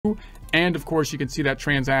And of course, you can see that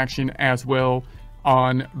transaction as well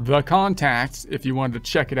on the contacts if you wanted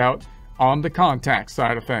to check it out on the contact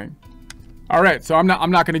side of thing. All right, so I'm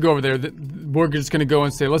not going to go over there. We're just going to go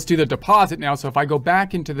and say, let's do the deposit now. So if I go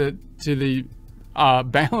back into the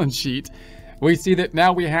balance sheet, we see that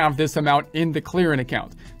now we have this amount in the clearing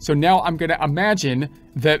account. So now I'm going to imagine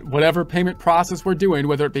that whatever payment process we're doing,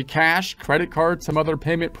 whether it be cash, credit card, some other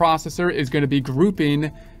payment processor, is going to be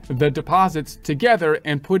grouping the deposits together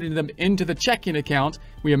and putting them into the checking account.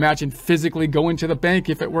 We imagine physically going to the bank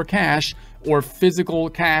if it were cash, or physical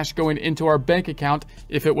cash going into our bank account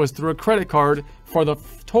if it was through a credit card, for the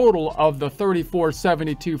total of the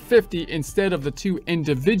 $34.72.50 instead of the two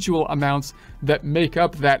individual amounts that make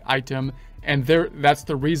up that item. And that's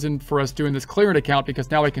the reason for us doing this clearing account, because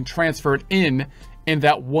now I can transfer it in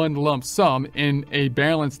that one lump sum in a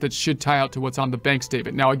balance that should tie out to what's on the bank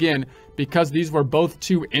statement. Now again, because these were both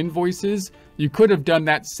two invoices, you could have done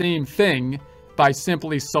that same thing by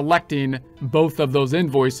simply selecting both of those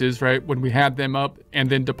invoices, right, when we had them up, and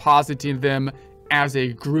then depositing them as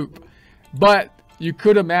a group. But you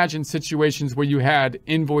could imagine situations where you had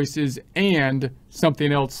invoices and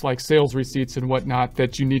something else like sales receipts and whatnot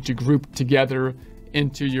that you need to group together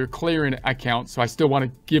into your clearing account. So I still want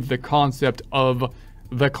to give the concept of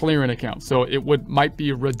the clearing account. So it might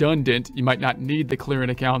be redundant. You might not need the clearing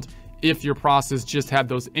account if your process just had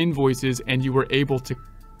those invoices and you were able to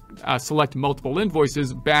select multiple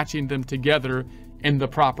invoices, batching them together in the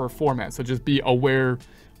proper format. So just be aware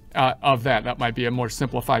of that. That might be a more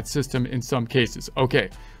simplified system in some cases. Okay,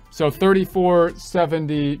 so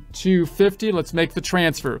 $34.72.50. Let's make the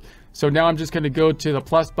transfer. So now I'm just going to go to the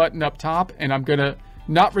plus button up top, and I'm going to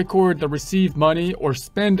not record the receive money or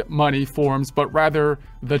spend money forms, but rather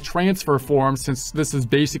the transfer form, since this is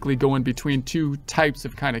basically going between two types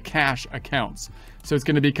of kind of cash accounts. So it's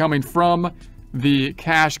going to be coming from the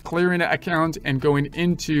cash clearing account and going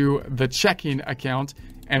into the checking account.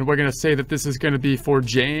 And we're going to say that this is going to be for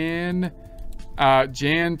Jan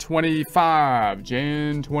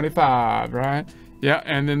 25, right? Yeah,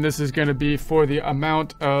 and then this is going to be for the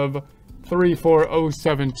amount of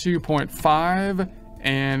 34072.5,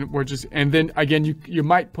 and and then again, you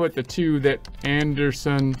might put the two that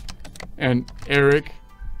Anderson and Eric,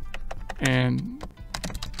 and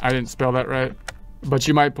I didn't spell that right, but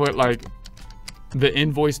you might put like the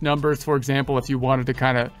invoice numbers, for example, if you wanted to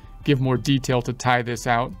kind of give more detail to tie this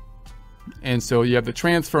out. And so you have the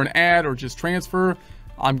transfer and add, or just transfer.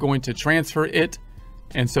 I'm going to transfer it.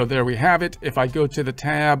 And so there we have it. If I go to the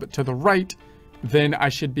tab to the right, then I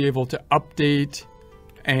should be able to update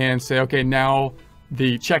and say, okay, now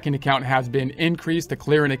the checking account has been increased. The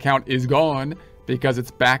clearing account is gone because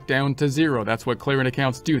it's back down to zero. That's what clearing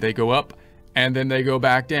accounts do. They go up and then they go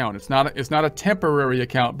back down. It's not a temporary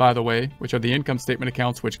account, by the way, which are the income statement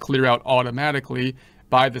accounts, which clear out automatically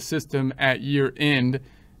by the system at year end.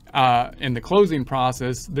 In the closing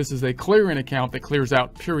process, this is a clearing account that clears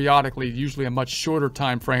out periodically, usually a much shorter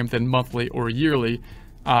time frame than monthly or yearly,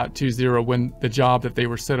 to zero when the job that they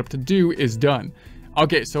were set up to do is done.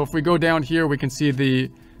 Okay, so if we go down here, we can see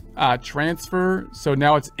the transfer. So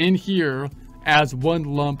now it's in here as one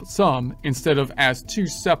lump sum instead of as two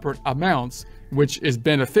separate amounts, which is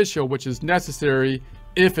beneficial, which is necessary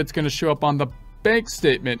if it's going to show up on the bank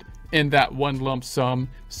statement in that one lump sum,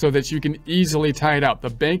 so that you can easily tie it out. The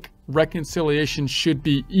bank reconciliation should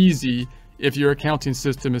be easy if your accounting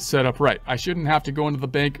system is set up right. I shouldn't have to go into the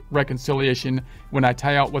bank reconciliation when I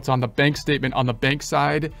tie out what's on the bank statement on the bank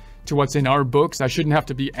side to what's in our books. I shouldn't have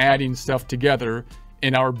to be adding stuff together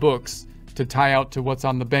in our books to tie out to what's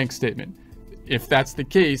on the bank statement. If that's the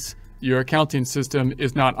case, your accounting system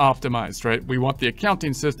is not optimized, right? We want the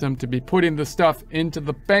accounting system to be putting the stuff into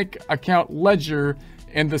the bank account ledger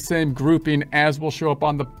in the same grouping as will show up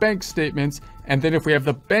on the bank statements. And then if we have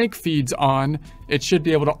the bank feeds on, it should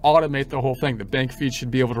be able to automate the whole thing. The bank feed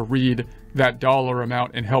should be able to read that dollar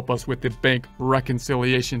amount and help us with the bank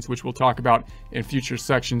reconciliations, which we'll talk about in future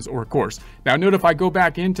sections or course. Now note, if I go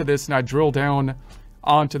back into this and I drill down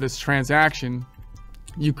onto this transaction,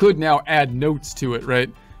 you could now add notes to it, right?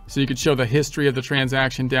 So you could show the history of the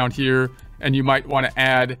transaction down here, and you might want to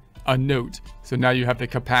add a note. So now you have the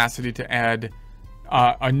capacity to add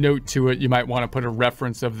a note to it. You might want to put a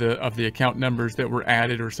reference of the account numbers that were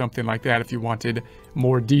added or something like that if you wanted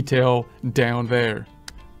more detail down there.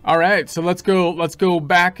 All right, so let's go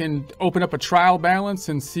back and open up a trial balance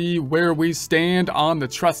and see where we stand on the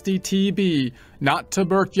trusty TB, not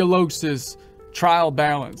tuberculosis, trial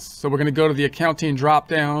balance. So we're going to go to the accounting drop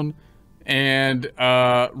down and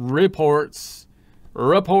reports.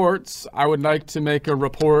 I would like to make a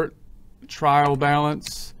report trial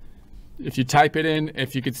balance. if you type it in,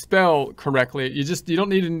 if you could spell correctly, you don't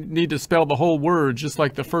need to spell the whole word, just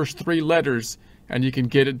like the first 3 letters, and you can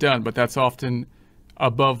get it done. But that's often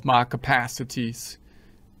above my capacities.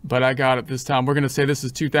 But I got it this time. We're going to say this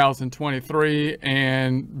is 2023,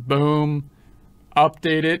 and boom,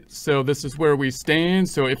 update it. So this is where we stand.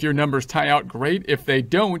 So if your numbers tie out, great. If they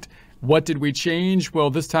don't, what did we change? Well,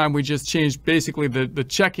 this time we just changed basically the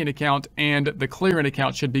checking account, and the clearing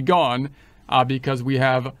account should be gone because we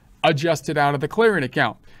have adjusted out of the clearing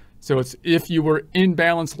account. So it's, if you were in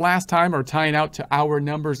balance last time or tying out to our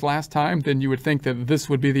numbers last time, then you would think that this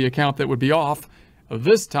would be the account that would be off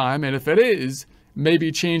this time. And if it is,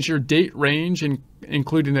 maybe change your date range,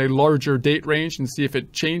 including a larger date range, and see if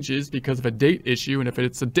it changes because of a date issue. And if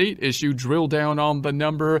it's a date issue, drill down on the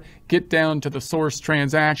number, get down to the source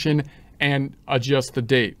transaction, and adjust the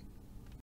date.